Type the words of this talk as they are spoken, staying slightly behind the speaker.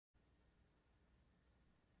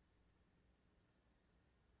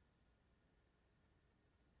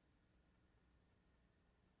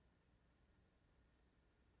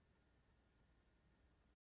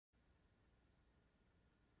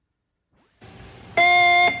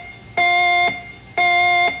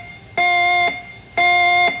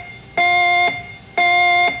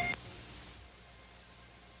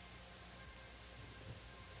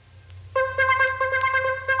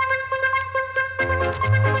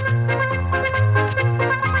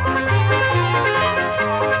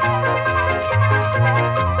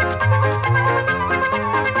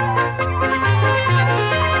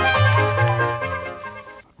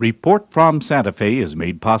Report from Santa Fe is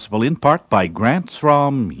made possible in part by grants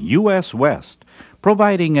from U.S. West,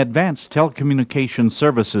 providing advanced telecommunication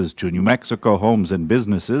services to New Mexico homes and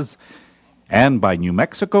businesses, and by New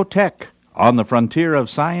Mexico Tech, on the frontier of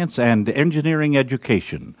science and engineering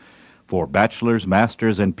education. For bachelor's,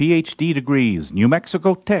 master's, and Ph.D. degrees, New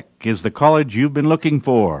Mexico Tech is the college you've been looking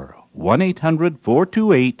for.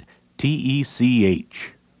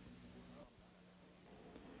 1-800-428-TECH.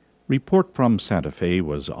 Report from Santa Fe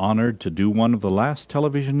was honored to do one of the last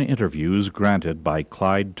television interviews granted by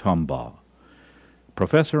Clyde Tombaugh,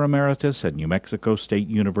 Professor Emeritus at New Mexico State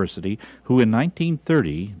University, who in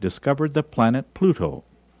 1930 discovered the planet Pluto.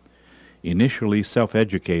 Initially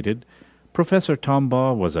self-educated, Professor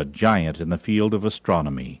Tombaugh was a giant in the field of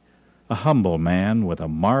astronomy, a humble man with a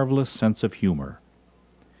marvelous sense of humor.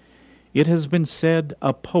 It has been said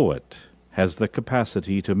a poet has the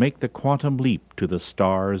capacity to make the quantum leap to the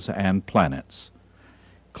stars and planets.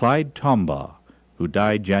 Clyde Tombaugh, who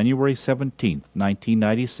died January 17,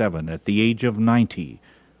 1997, at the age of 90,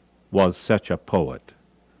 was such a poet.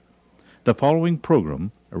 The following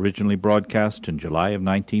program, originally broadcast in July of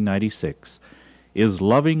 1996, is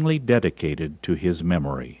lovingly dedicated to his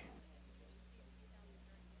memory.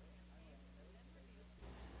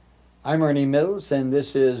 I'm Ernie Mills, and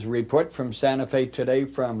this is Report from Santa Fe today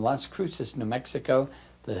from Las Cruces, New Mexico,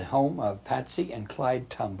 the home of Patsy and Clyde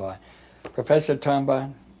Tombaugh. Professor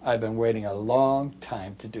Tombaugh, I've been waiting a long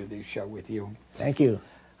time to do this show with you. Thank you.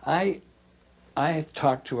 I've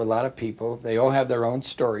talked to a lot of people. They all have their own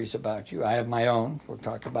stories about you. I have my own. We'll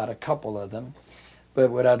talk about a couple of them. But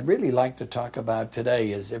what I'd really like to talk about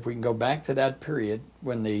today is if we can go back to that period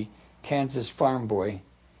when the Kansas farm boy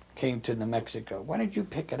came to New Mexico. Why don't you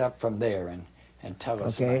pick it up from there and tell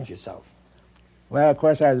us about yourself? Well, of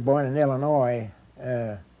course, I was born in Illinois,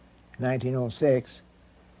 1906,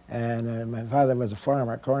 and my father was a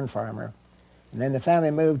farmer, corn farmer. And then the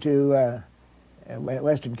family moved to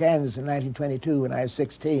western Kansas in 1922 when I was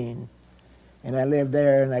 16, and I lived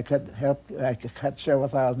there, and I cut several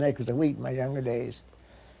thousand acres of wheat in my younger days.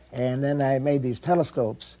 And then I made these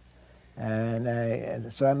telescopes.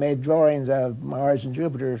 And so I made drawings of Mars and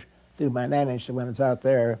Jupiter through my nannish when it's out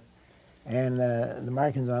there, and the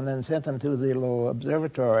markings on them, and sent them to the little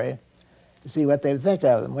observatory to see what they would think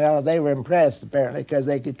of them. Well, they were impressed, apparently, because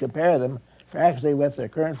they could compare them actually with the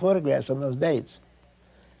current photographs from those dates.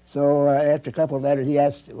 So after a couple of letters, he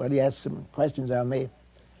asked some questions of me,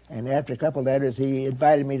 and after a couple of letters, he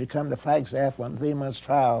invited me to come to Flagstaff on a 3-month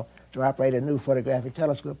trial to operate a new photographic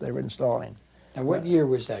telescope they were installing. Now, what year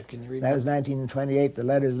was that? Can you remember? That was 1928, the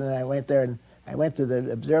letters, and then I went there, and I went to the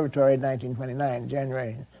observatory in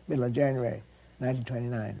 1929, middle of January,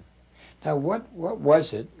 1929. Now, what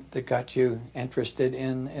was it that got you interested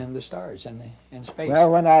in the stars and in space? Well,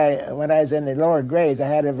 when I was in the lower grades, I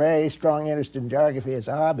had a very strong interest in geography as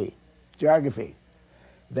a hobby, geography.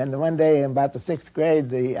 Then one day, in about the 6th grade,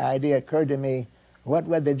 the idea occurred to me, what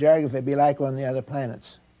would the geography be like on the other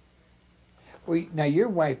planets? Well, now, your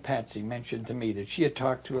wife, Patsy, mentioned to me that she had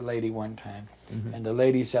talked to a lady one time, and the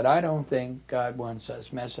lady said, I don't think God wants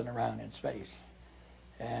us messing around in space.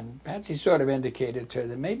 And Patsy sort of indicated to her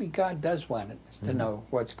that maybe God does want us to know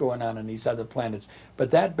what's going on these other planets.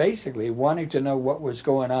 But that basically, wanting to know what was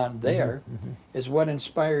going on there, is what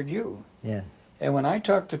inspired you. Yeah. And when I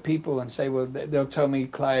talk to people and say, well, they'll tell me,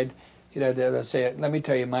 Clyde, they'll say, let me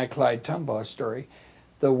tell you my Clyde Tombaugh story.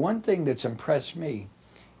 The one thing that's impressed me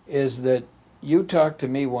is that you talked to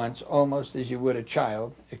me once almost as you would a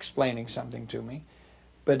child, explaining something to me.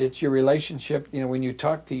 But it's your relationship, when you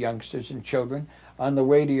talk to youngsters and children, on the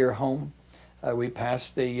way to your home, we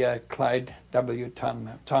passed the Clyde W.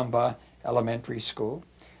 Tombaugh Elementary School.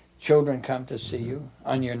 Children come to see you.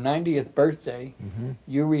 On your 90th birthday,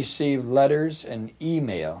 you receive letters and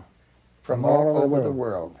email from all over the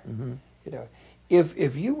world.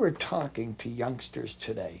 If you were talking to youngsters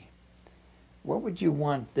today, what would you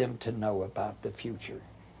want them to know about the future?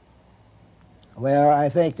 Well, I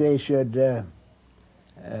think they should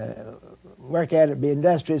work at it, be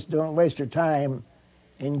industrious, don't waste their time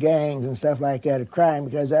in gangs and stuff like that, or crime,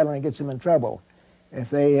 because that only gets them in trouble.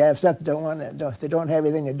 If they have stuff if they don't have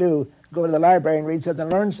anything to do, go to the library and read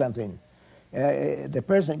something, learn something. The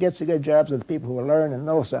person that gets the good jobs are the people who will learn and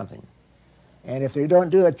know something. And if they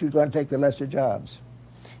don't do it, you're going to take the lesser jobs.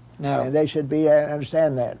 Now, and they should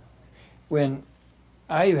understand that. When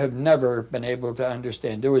I have never been able to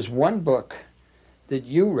understand, there was one book that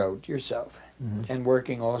you wrote yourself, and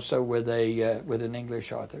working also with an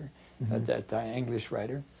English author, that English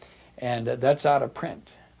writer, and that's out of print.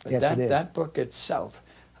 But yes, it is. That book itself,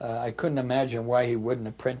 I couldn't imagine why he wouldn't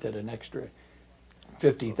have printed an extra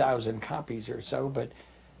 50,000 copies or so. But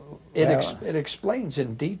it explains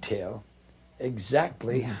in detail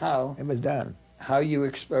exactly how it was done. How you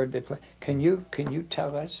explored the planet. Can you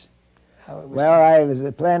tell us how it was Well, done? I was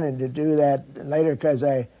planning to do that later because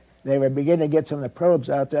they were beginning to get some of the probes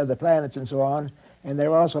out to other planets and so on, and they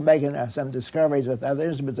were also making some discoveries with other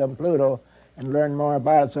instruments on Pluto and learn more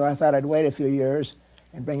about it. So I thought I'd wait a few years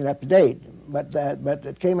and bring it up to date. But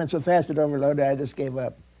it came in so fast it overloaded, I just gave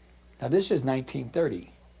up. Now this is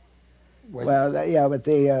 1930. Yeah, but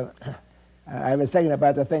I was thinking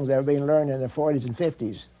about the things that were being learned in the 40s and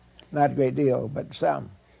 50s. Not a great deal, but some.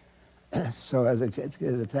 So as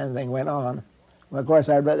the time thing went on, well, of course,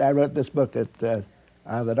 I wrote this book at Out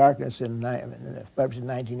of the Darkness published in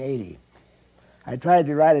 1980. I tried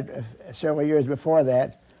to write it several years before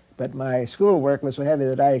that, but my schoolwork was so heavy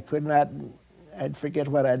that I could not. I'd forget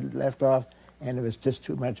what I'd left off, and it was just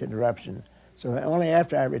too much interruption. So only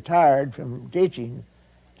after I retired from teaching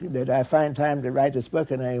did I find time to write this book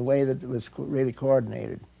in a way that was really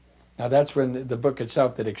coordinated. Now that's when the book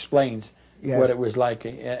itself that explains what it was like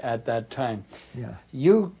at that time. Yeah.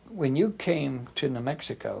 When you came to New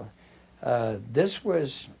Mexico, this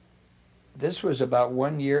was about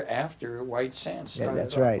 1 year after White Sands started. Yeah,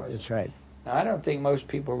 that's right. That's right. Now I don't think most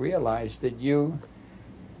people realize that you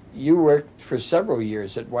worked for several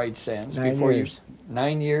years at White Sands 9 before years.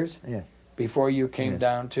 9 years. Yeah. Before you came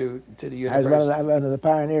down to the I university. was one of the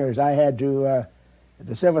pioneers. I had to,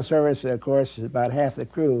 the civil service, of course, is about half the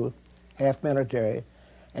crew, half military.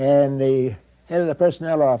 And the head of the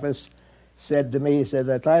personnel office said to me, he said,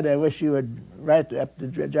 Clyde, I wish you would write up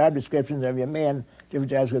the job descriptions of your men, different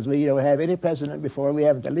jobs, because we don't have any precedent before. We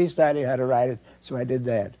haven't the least idea how to write it, so I did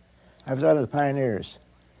that. I was one of the pioneers.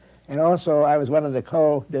 And also, I was one of the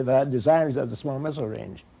co-designers of the small missile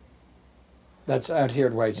range. That's out here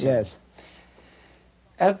at White Sands. Yes.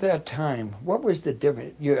 At that time, what was the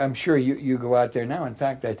difference? I'm sure you go out there now. In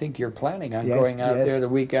fact, I think you're planning on going out there the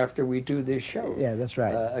week after we do this show. Yeah, that's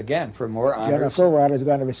right. Again, for more honors. General Fulward is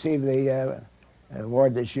going to receive the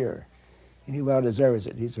award this year. And he well deserves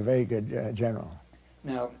it. He's a very good general.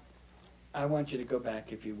 Now, I want you to go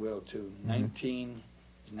back, if you will, to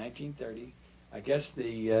 1930. I guess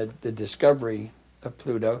the discovery of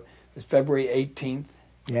Pluto was February 18th,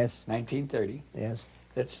 yes, 1930. Yes.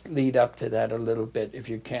 Let's lead up to that a little bit, if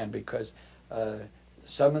you can, because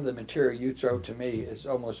some of the material you throw to me is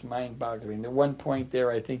almost mind-boggling. At one point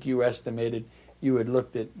there, I think you estimated you had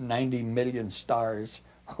looked at 90 million stars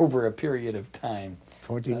over a period of time.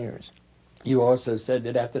 14 years. You also said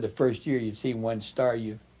that after the first year you've seen one star,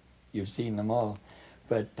 you've seen them all.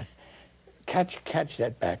 But catch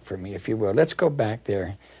that back for me, if you will. Let's go back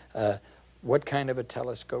there. What kind of a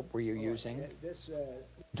telescope were you using? This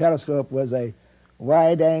telescope was a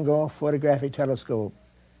wide-angle photographic telescope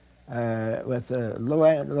with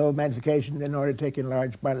low magnification in order to take in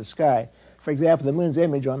large part of the sky. For example, the moon's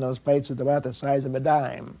image on those plates is about the size of a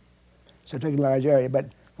dime, so it took a large area.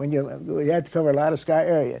 But when you have to cover a lot of sky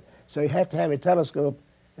area, so you have to have a telescope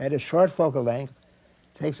at a short focal length,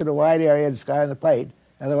 takes in a wide area of the sky on the plate.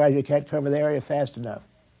 Otherwise, you can't cover the area fast enough.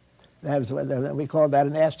 That was we called that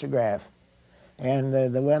an astrograph, and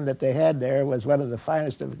the one that they had there was one of the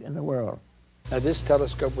finest in the world. Now, this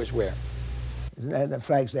telescope was where? The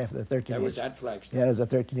Flagstaff, the 13-inch. That was at Flagstaff. Yeah, it was a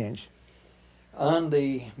 13-inch. On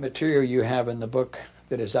the material you have in the book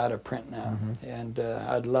that is out of print now, and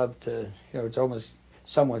I'd love to, it's almost,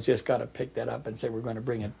 someone's just got to pick that up and say we're going to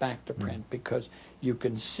bring it back to print, because you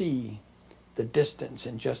can see the distance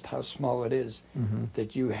and just how small it is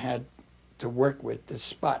that you had to work with to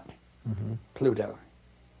spot Pluto,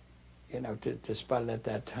 to spot it at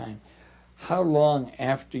that time. How long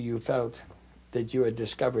after you felt that you had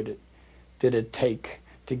discovered it did it take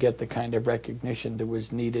to get the kind of recognition that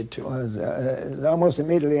was needed to? It was almost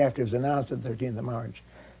immediately after it was announced on the 13th of March,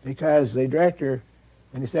 because the director,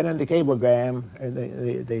 when he sent in the cablegram,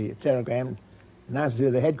 the telegram, announced it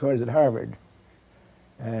to the headquarters at Harvard,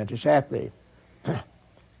 to Shapley.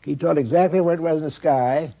 He told exactly where it was in the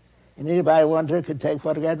sky, and anybody who wanted to could take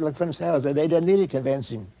photographs and look for themselves. They didn't need it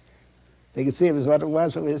convincing. They could see it was what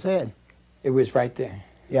we said. It was right there.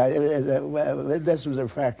 Yeah, this was a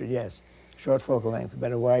refractor, yes. Short focal length,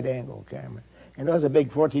 but a wide-angle camera. And those are big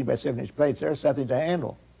 14 by 7-inch plates. They're something to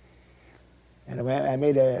handle. And I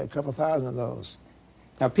made a couple thousand of those.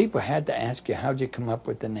 Now, people had to ask you, how'd you come up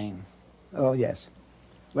with the name? Oh, yes.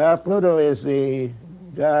 Well, Pluto is the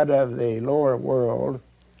god of the lower world,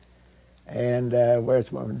 and where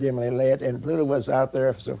it's more dimly lit. And Pluto was out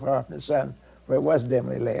there so far from the sun, where it was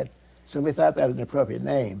dimly lit. So we thought that was an appropriate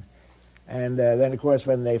name. And then, of course,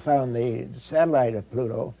 when they found the satellite of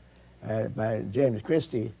Pluto by James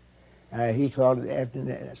Christie, he called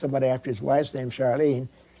it somebody after his wife's name, Charlene,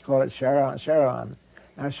 call it Charon. Charon.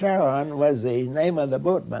 Now Charon was the name of the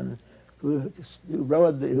boatman who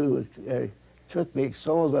took the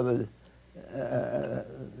souls of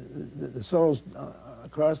the souls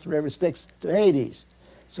across the river Styx to Hades.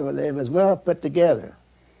 So it was well put together.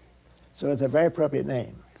 So it's a very appropriate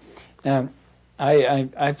name. Now,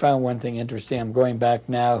 I found one thing interesting. I'm going back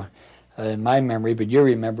now in my memory, but you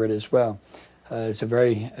remember it as well. As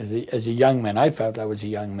a young man, I felt I was a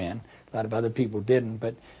young man. A lot of other people didn't.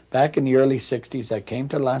 But back in the early 60s, I came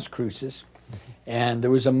to Las Cruces, and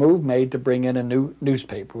there was a move made to bring in a new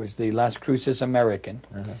newspaper. It was the Las Cruces American.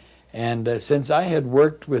 And since I had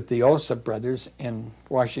worked with the Alsop brothers in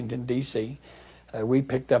Washington, D.C., we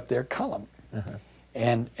picked up their column.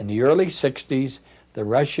 And in the early 60s, the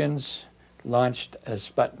Russians launched a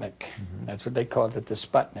Sputnik. That's what they called it, the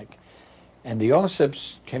Sputnik. And the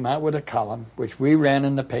Alsops came out with a column, which we ran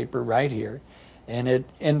in the paper right here, and it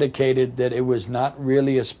indicated that it was not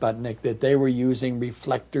really a Sputnik, that they were using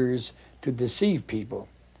reflectors to deceive people.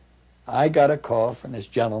 I got a call from this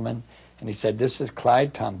gentleman, and he said, "This is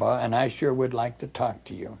Clyde Tombaugh, and I sure would like to talk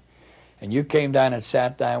to you." And you came down and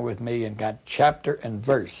sat down with me and got chapter and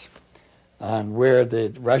verse on where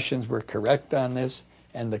the Russians were correct on this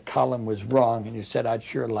and the column was wrong, and you said, "I'd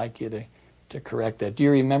sure like you to correct that." Do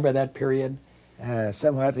you remember that period?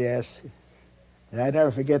 Somewhat, yes. And I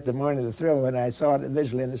never forget the morning of the thrill when I saw it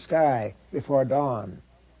visually in the sky before dawn.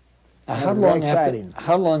 How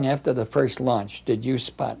long after the first launch did you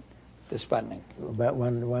spot the Sputnik? About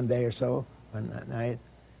one day or so, one night.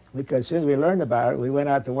 Because as soon as we learned about it, we went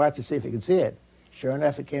out to watch to see if we could see it. Sure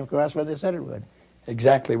enough, it came across where they said it would.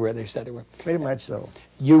 Exactly where they said it would. Pretty much so.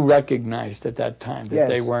 You recognized at that time that Yes.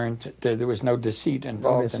 they weren't, there was no deceit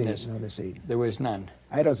involved in this. No deceit. There was none.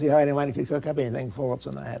 I don't see how anyone could cook up anything false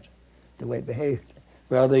on that, the way it behaved.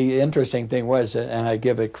 Well, the interesting thing was, and I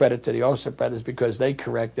give it credit to the Alsop brothers because they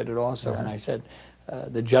corrected it also, and I said,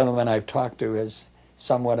 the gentleman I've talked to is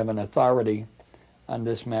somewhat of an authority on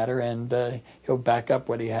this matter, and he'll back up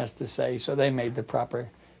what he has to say, so they made the proper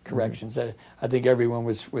corrections. I think everyone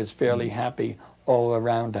was fairly happy all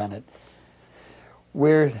around on it.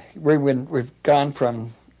 We've gone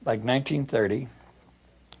from like 1930,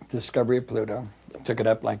 discovery of Pluto, took it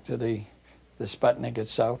up like to the Sputnik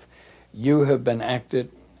itself. You have been active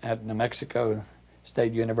at New Mexico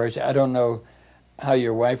State University. I don't know how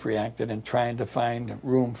your wife reacted in trying to find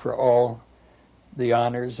room for all the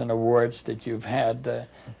honors and awards that you've had.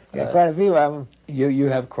 Got quite a few of them. You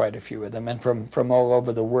have quite a few of them, and from all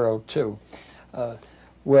over the world too.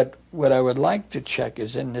 What I would like to check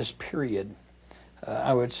is in this period,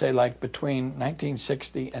 I would say like between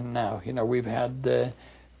 1960 and now, you know, we've had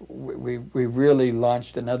we really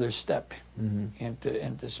launched another step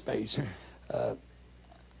into space.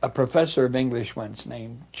 A professor of English once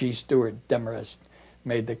named G. Stuart Demarest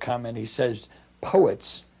made the comment, he says,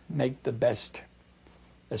 poets make the best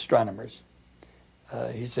astronomers.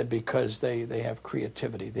 He said because they have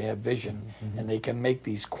creativity, they have vision, and they can make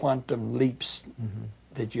these quantum leaps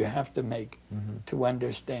that you have to make to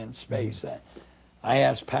understand space. I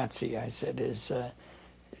asked Patsy, I said, is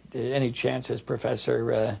any chance is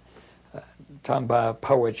Professor Tombaugh a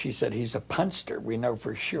poet? She said, he's a punster, we know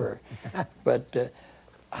for sure. But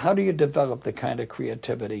how do you develop the kind of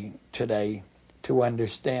creativity today to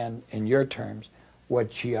understand, in your terms, what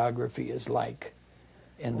geography is like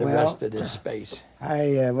in the rest of this space?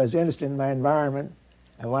 I was interested in my environment.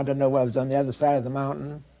 I wanted to know what was on the other side of the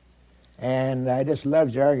mountain. And I just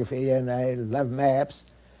love geography, and I love maps.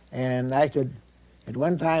 And I could, at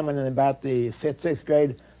one time in about the 5th, 6th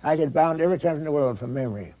grade, I could bound every country in the world from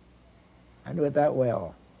memory. I knew it that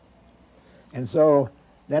well. And so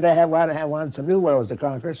then I wanted some new worlds to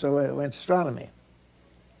conquer, so I went to astronomy.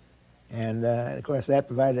 And of course that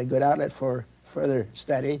provided a good outlet for further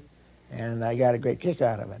study, and I got a great kick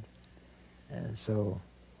out of it. And so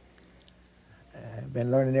I've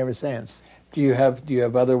been learning ever since. Do you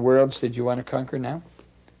have other worlds that you want to conquer now?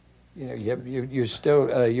 You know, you're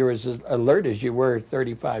still you're as alert as you were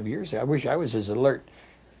 35 years ago. I wish I was as alert.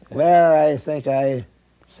 Well, I think I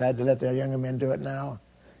decided to let the younger men do it now,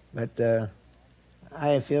 but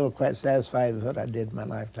I feel quite satisfied with what I did in my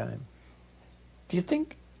lifetime. Do you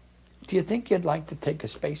think you'd like to take a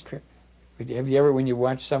space trip? Have you ever, when you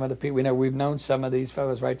watch some of the people, we've known some of these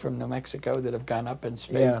fellows right from New Mexico that have gone up in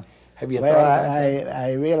space. Yeah. Have you thought about that?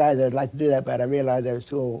 I realized I'd like to do that, but I realized I was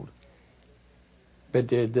too old. But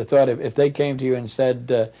the thought of, if they came to you and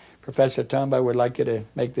said, Professor Tombaugh would like you to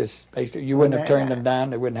make this space trip, you wouldn't have turned them down?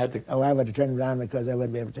 They wouldn't have to... Oh, I would have turned them down because I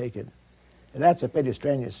wouldn't be able to take it. And that's a pretty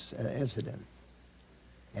strenuous incident,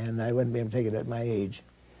 and I wouldn't be able to take it at my age.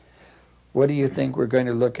 What do you think we're going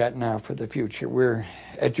to look at now for the future? We're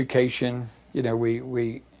education, you know,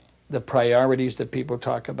 the priorities that people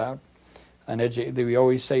talk about. We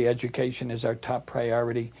always say education is our top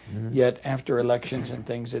priority, yet after elections and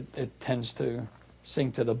things, it tends to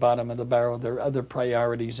sink to the bottom of the barrel. There are other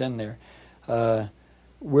priorities in there.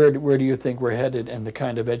 Where do you think we're headed, and the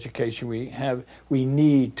kind of education we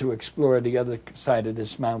need to explore the other side of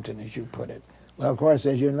this mountain, as you put it? Well, of course,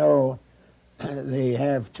 as you know, they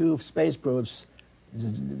have 2 space probes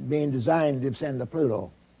being designed to send to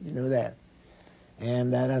Pluto. You know that.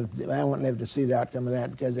 And I won't live to see the outcome of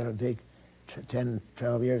that because it'll take 10,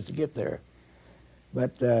 12 years to get there.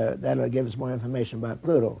 But that'll give us more information about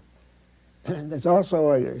Pluto. There's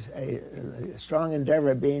also a strong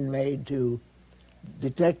endeavor being made to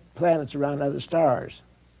detect planets around other stars.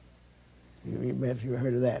 If you've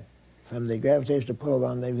heard of that. From the gravitational pull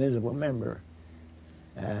on the visible member.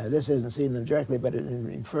 This isn't seeing them directly, but it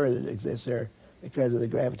infers that it exists there because of the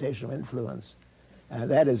gravitational influence.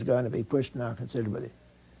 That is going to be pushed now considerably.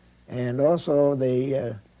 And also,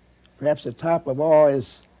 perhaps the top of all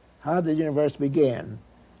is how the universe began,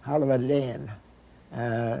 how did it end,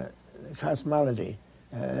 cosmology.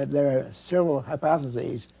 There are several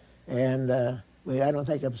hypotheses, and I don't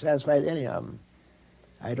think I'm satisfied with any of them.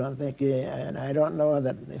 I don't think, and I don't know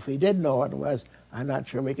that if we did know what it was, I'm not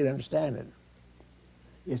sure we could understand it.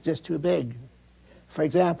 It's just too big. For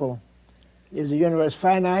example, is the universe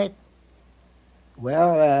finite?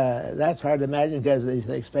 Well, that's hard to imagine because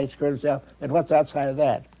the space curves itself, and what's outside of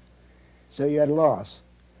that? So you're at a loss.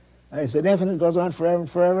 Is it infinite, goes on forever and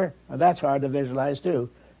forever? Well, that's hard to visualize too.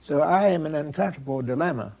 So I am in an uncomfortable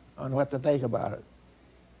dilemma on what to think about it.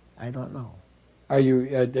 I don't know. Are you?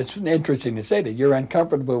 It's interesting to say that you're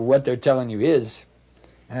uncomfortable with what they're telling you is.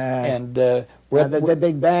 The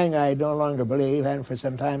Big Bang I no longer believe, and for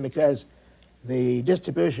some time, because the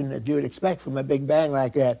distribution that you would expect from a Big Bang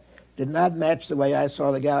like that did not match the way I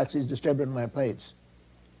saw the galaxies distributed on my plates.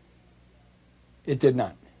 It did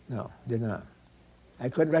not? No, did not. I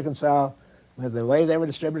couldn't reconcile with the way they were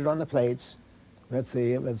distributed on the plates with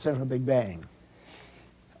the central Big Bang.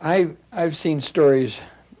 I've seen stories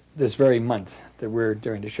this very month that we're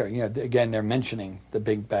doing the show. You know, again, they're mentioning the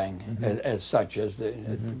Big Bang as such, as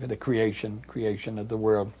the creation of the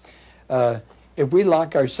world. If we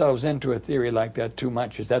lock ourselves into a theory like that too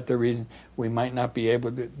much, is that the reason we might not be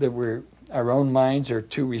able to, that our own minds are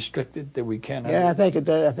too restricted, that we cannot? Yeah, I think it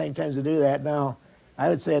does. I think it tends to do that. Now, I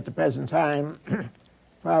would say at the present time,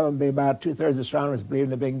 probably about 2/3 of astronomers believe in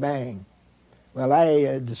the Big Bang. Well,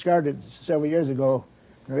 I discarded it several years ago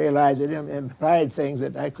and realized it implied things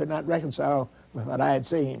that I could not reconcile with what I had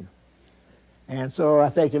seen. And so I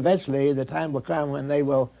think eventually the time will come when they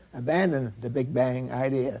will abandon the Big Bang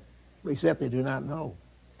idea. We simply do not know.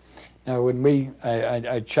 Now, when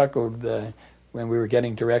I chuckled when we were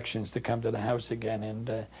getting directions to come to the house again,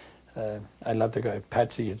 and I love to go.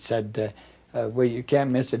 Patsy had said, well, you can't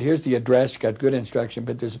miss it. Here's the address, got good instruction,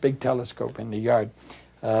 but there's a big telescope in the yard.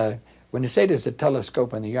 When you say there's a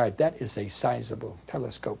telescope in the yard, that is a sizable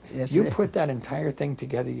telescope. Yes, you put that entire thing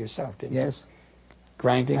together yourself, didn't you? Yes.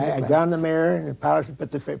 Grinding I ground the mirror and polished and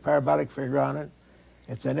put the parabolic figure on it.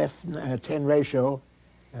 It's an F10 ratio,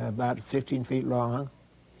 about 15 feet long,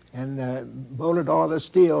 and bolted all the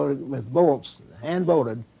steel with bolts,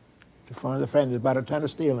 hand-bolted, to form the frame. There's about a ton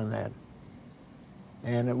of steel in that.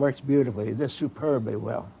 And it works beautifully, just superbly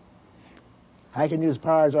well. I can use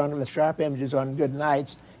powers on them with sharp images on good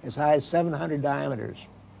nights as high as 700 diameters.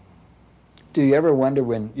 Do you ever wonder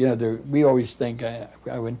when, you know, we always think, I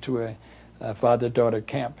went to a father-daughter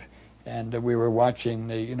camp, and we were watching,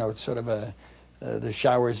 you know, sort of the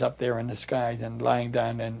showers up there in the skies, and lying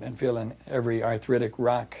down and feeling every arthritic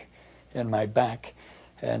rock in my back.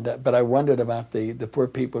 But I wondered about the poor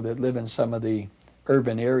people that live in some of the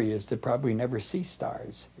urban areas that probably never see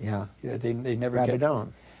stars. Yeah. You know, they never Probably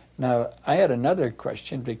don't. Now, I had another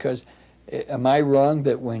question, because am I wrong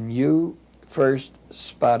that when you first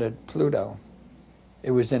spotted Pluto,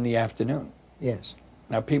 it was in the afternoon? Yes.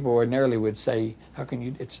 Now, people ordinarily would say, how can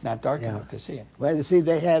you, it's not dark enough to see it. Well, you see,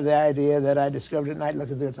 they have the idea that I discovered at night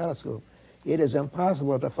looking through a telescope. It is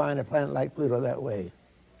impossible to find a planet like Pluto that way,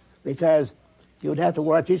 because you would have to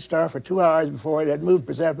watch each star for 2 hours before it had moved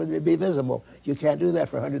perceptibly to be visible. You can't do that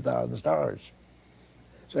for 100,000 stars.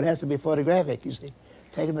 So it has to be photographic, you see,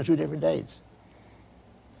 taken on 2 different dates.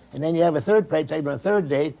 And then you have a third plate taken on a third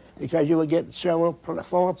date, because you will get several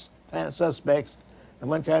false planet suspects of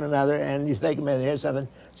one kind or another, and you think, man, here's something.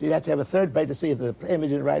 So you have to have a third plate to see if the image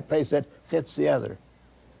is in the right place that fits the other.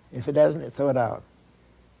 If it doesn't, throw it out.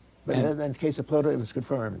 But in the case of Pluto, it was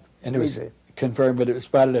confirmed. And it Confirmed, but it was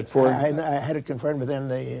spotted at 4. I had it confirmed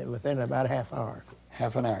within about a half hour.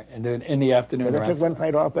 Half an hour, and then in the afternoon. So they took one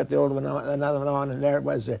plate off, put the old one on, another one on, and there it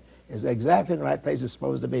was. Is exactly in the right place it's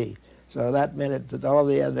supposed to be. So that meant that all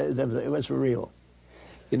the other, it was for real.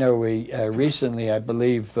 You know, we recently, I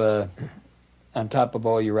believe, on top of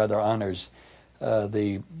all your other honors,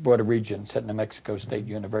 the Board of Regents at New Mexico State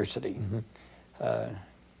University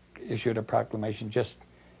issued a proclamation just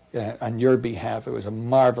on your behalf. It was a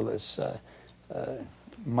marvelous,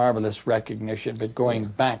 marvelous recognition, but going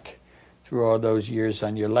back through all those years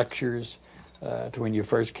on your lectures to when you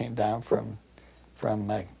first came down from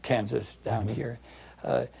Kansas down here,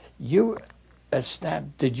 did you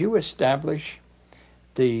establish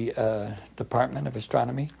the Department of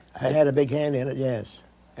Astronomy? I had a big hand in it, yes.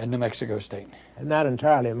 At New Mexico State? Not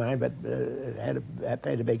entirely mine, but I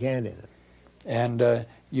played a big hand in it. And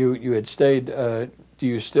you had stayed, do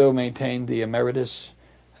you still maintain the emeritus?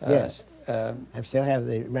 Yes, I still have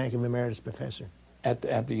the rank of emeritus professor.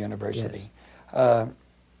 At the university. Yes.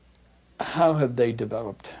 How have they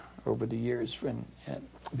developed over the years?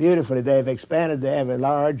 Beautifully, they've expanded. They have a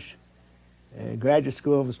large graduate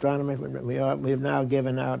school of astronomy. We have now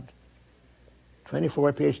given out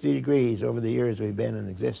 24 PhD degrees over the years we've been in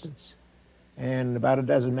existence, and about a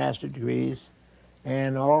dozen master degrees.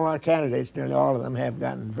 And all our candidates, nearly all of them, have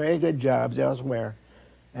gotten very good jobs elsewhere.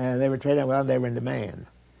 And they were trained well, and they were in demand.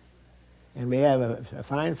 And we have a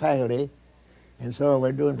fine faculty, and so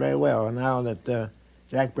we're doing very well. And now that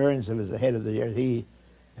Jack Burns is the head of the year,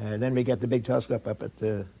 then we get the big telescope up at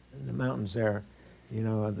the mountains there, you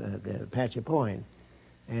know, at Apache Point.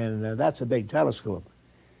 And that's a big telescope.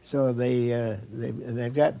 So he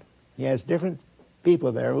has different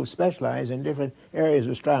people there who specialize in different areas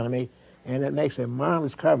of astronomy, and it makes a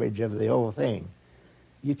marvelous coverage of the whole thing.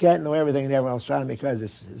 You can't know everything in astronomy because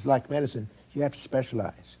it's like medicine. You have to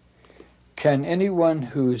specialize. Can anyone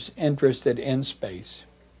who's interested in space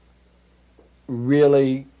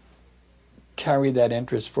really carry that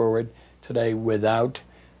interest forward today without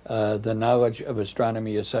the knowledge of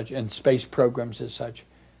astronomy as such, and space programs as such,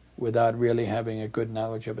 without really having a good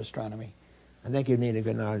knowledge of astronomy? I think you need a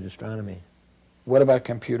good knowledge of astronomy. What about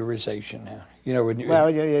computerization now? You know, well,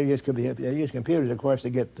 you use computers, of course, to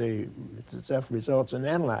get the stuff results and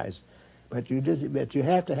analyze, but you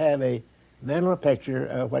have to have a mental picture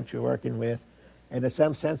of what you're working with, and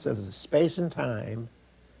some sense of space and time.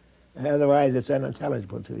 Otherwise, it's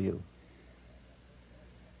unintelligible to you.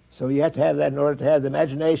 So you have to have that in order to have the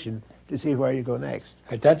imagination to see where you go next.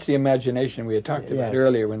 That's the imagination we had talked about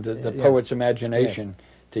earlier, when the poet's imagination. Yes.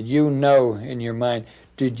 Did you know in your mind,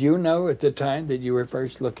 did you know at the time that you were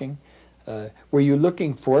first looking, were you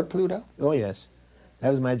looking for Pluto? Oh, yes. That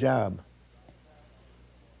was my job.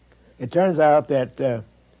 It turns out that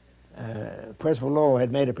Percival Lowell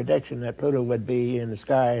had made a prediction that Pluto would be in the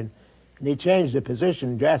sky, and he changed the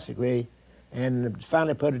position drastically and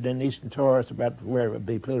finally put it in eastern Taurus, about where it would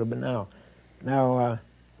be Pluto. But now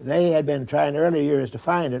they had been trying early years to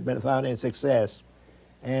find it, but without any success.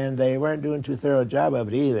 And they weren't doing too thorough a job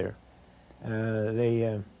of it either.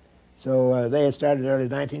 So they had started early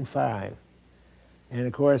 1905. And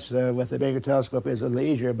of course, with the bigger telescope, it was a little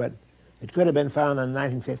easier, but it could have been found on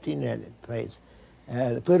 1915 plates.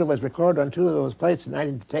 The Pluto was recorded on 2 of those plates taken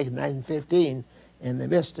in 1915, and they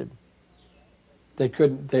missed it. They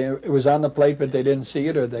couldn't. It was on the plate, but they didn't see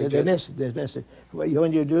it, or they missed it. They missed it.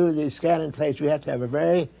 When you do the scanning plates, you have to have a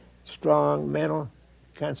very strong mental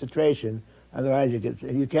concentration. Otherwise,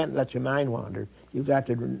 you can't let your mind wander. You've got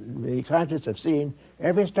to be conscious of seeing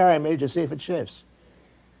every star image to see if it shifts,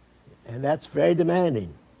 and that's very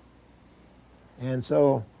demanding. And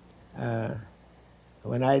so,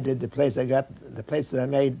 when I did the plates, the plates that I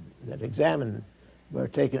made that examined were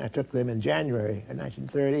taken. I took them in January of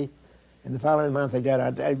 1930. And the following month,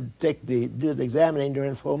 I'd do the examining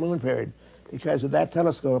during the full moon period, because with that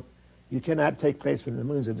telescope, you cannot take plates from the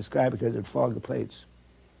moons of the sky because it would fog the plates.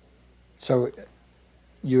 So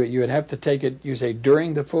you would have to take it, you say,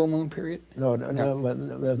 during the full moon period? No,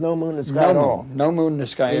 there's no moon in the sky at all. No moon in the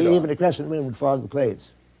sky at all. Even the crescent moon would fog the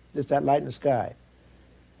plates, just that light in the sky,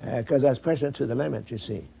 because I was pushing it to the limit, you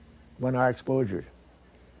see, 1 hour exposure.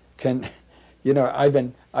 You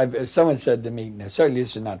know, someone said to me, now, certainly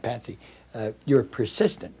this is not Patsy, you're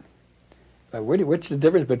persistent. What's the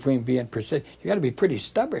difference between being persistent? You got to be pretty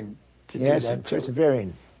stubborn to do that. Yes,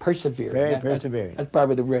 persevering. Persevering. Very persevering. That's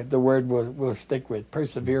probably the word we'll stick with,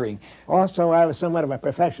 persevering. Also, I was somewhat of a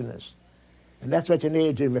perfectionist. And that's what you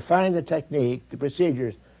need to refine the technique, the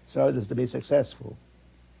procedures, so as to be successful.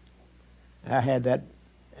 I had that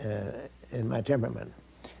in my temperament.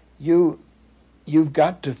 You've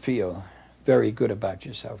got to feel very good about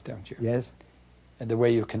yourself, don't you? Yes. and the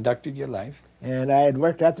way you conducted your life. And I had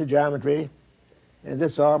worked out the geometry, and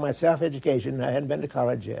this is all my self-education. I hadn't been to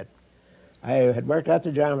college yet. I had worked out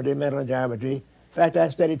the geometry, mental geometry. In fact, I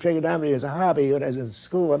studied trigonometry as a hobby when I was in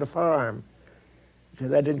school on the farm,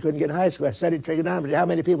 because I couldn't get in high school. I studied trigonometry. How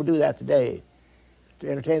many people do that today to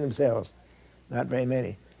entertain themselves? Not very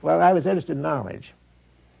many. Well, I was interested in knowledge.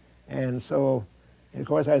 And so, of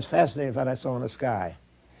course, I was fascinated with what I saw in the sky.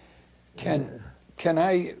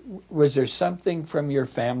 Was there something from your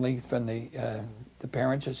family, from the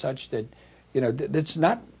parents or such that, that's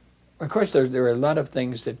not, of course there are a lot of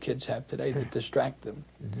things that kids have today that distract them,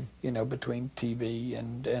 between TV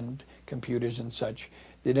and computers and such.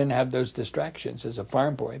 They didn't have those distractions as a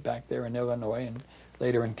farm boy back there in Illinois and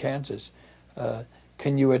later in Kansas.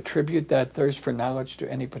 Can you attribute that thirst for knowledge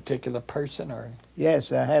to any particular person? Or?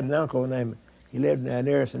 Yes, I had an uncle he lived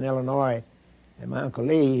near us in Illinois, and my Uncle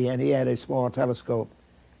Lee, and he had a small telescope,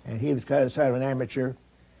 and he was kind of an amateur,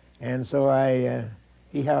 and so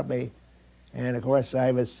he helped me, and of course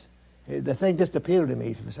the thing just appealed to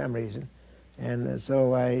me for some reason, and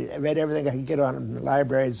so I read everything I could get on the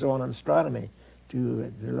libraries, so on astronomy,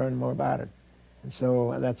 to learn more about it, and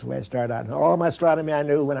so that's the way I started out. And all my astronomy I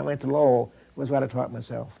knew when I went to Lowell was what I taught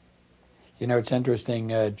myself. It's interesting,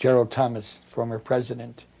 Gerald Thomas, former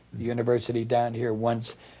president of the university down here,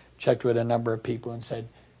 once checked with a number of people and said,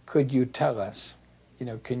 could you tell us,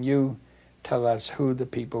 can you tell us who the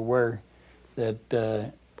people were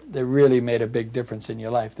that really made a big difference in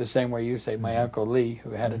your life? The same way you say, my Uncle Lee,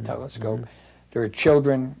 who had a telescope. There are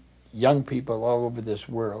children, young people all over this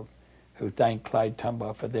world who thank Clyde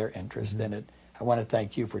Tombaugh for their interest in it. I want to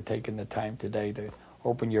thank you for taking the time today to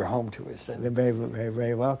open your home to us. You're very, very,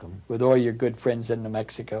 very welcome. With all your good friends in New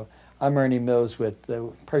Mexico. I'm Ernie Mills with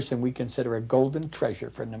the person we consider a golden treasure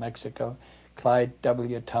for New Mexico, Clyde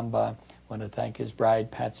W. Tombaugh. I want to thank his bride,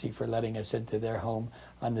 Patsy, for letting us into their home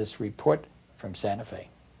on this report from Santa Fe.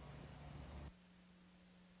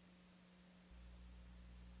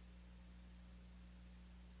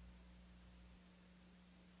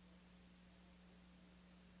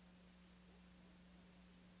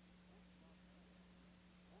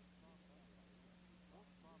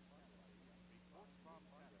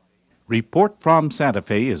 Report from Santa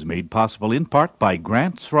Fe is made possible in part by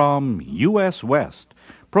grants from U.S. West,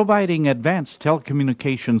 providing advanced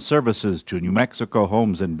telecommunication services to New Mexico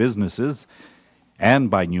homes and businesses, and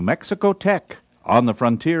by New Mexico Tech, on the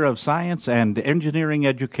frontier of science and engineering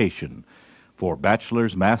education. For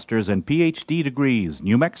bachelor's, master's, and Ph.D. degrees,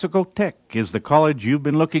 New Mexico Tech is the college you've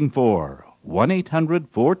been looking for.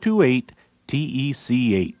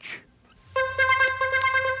 1-800-428-TECH.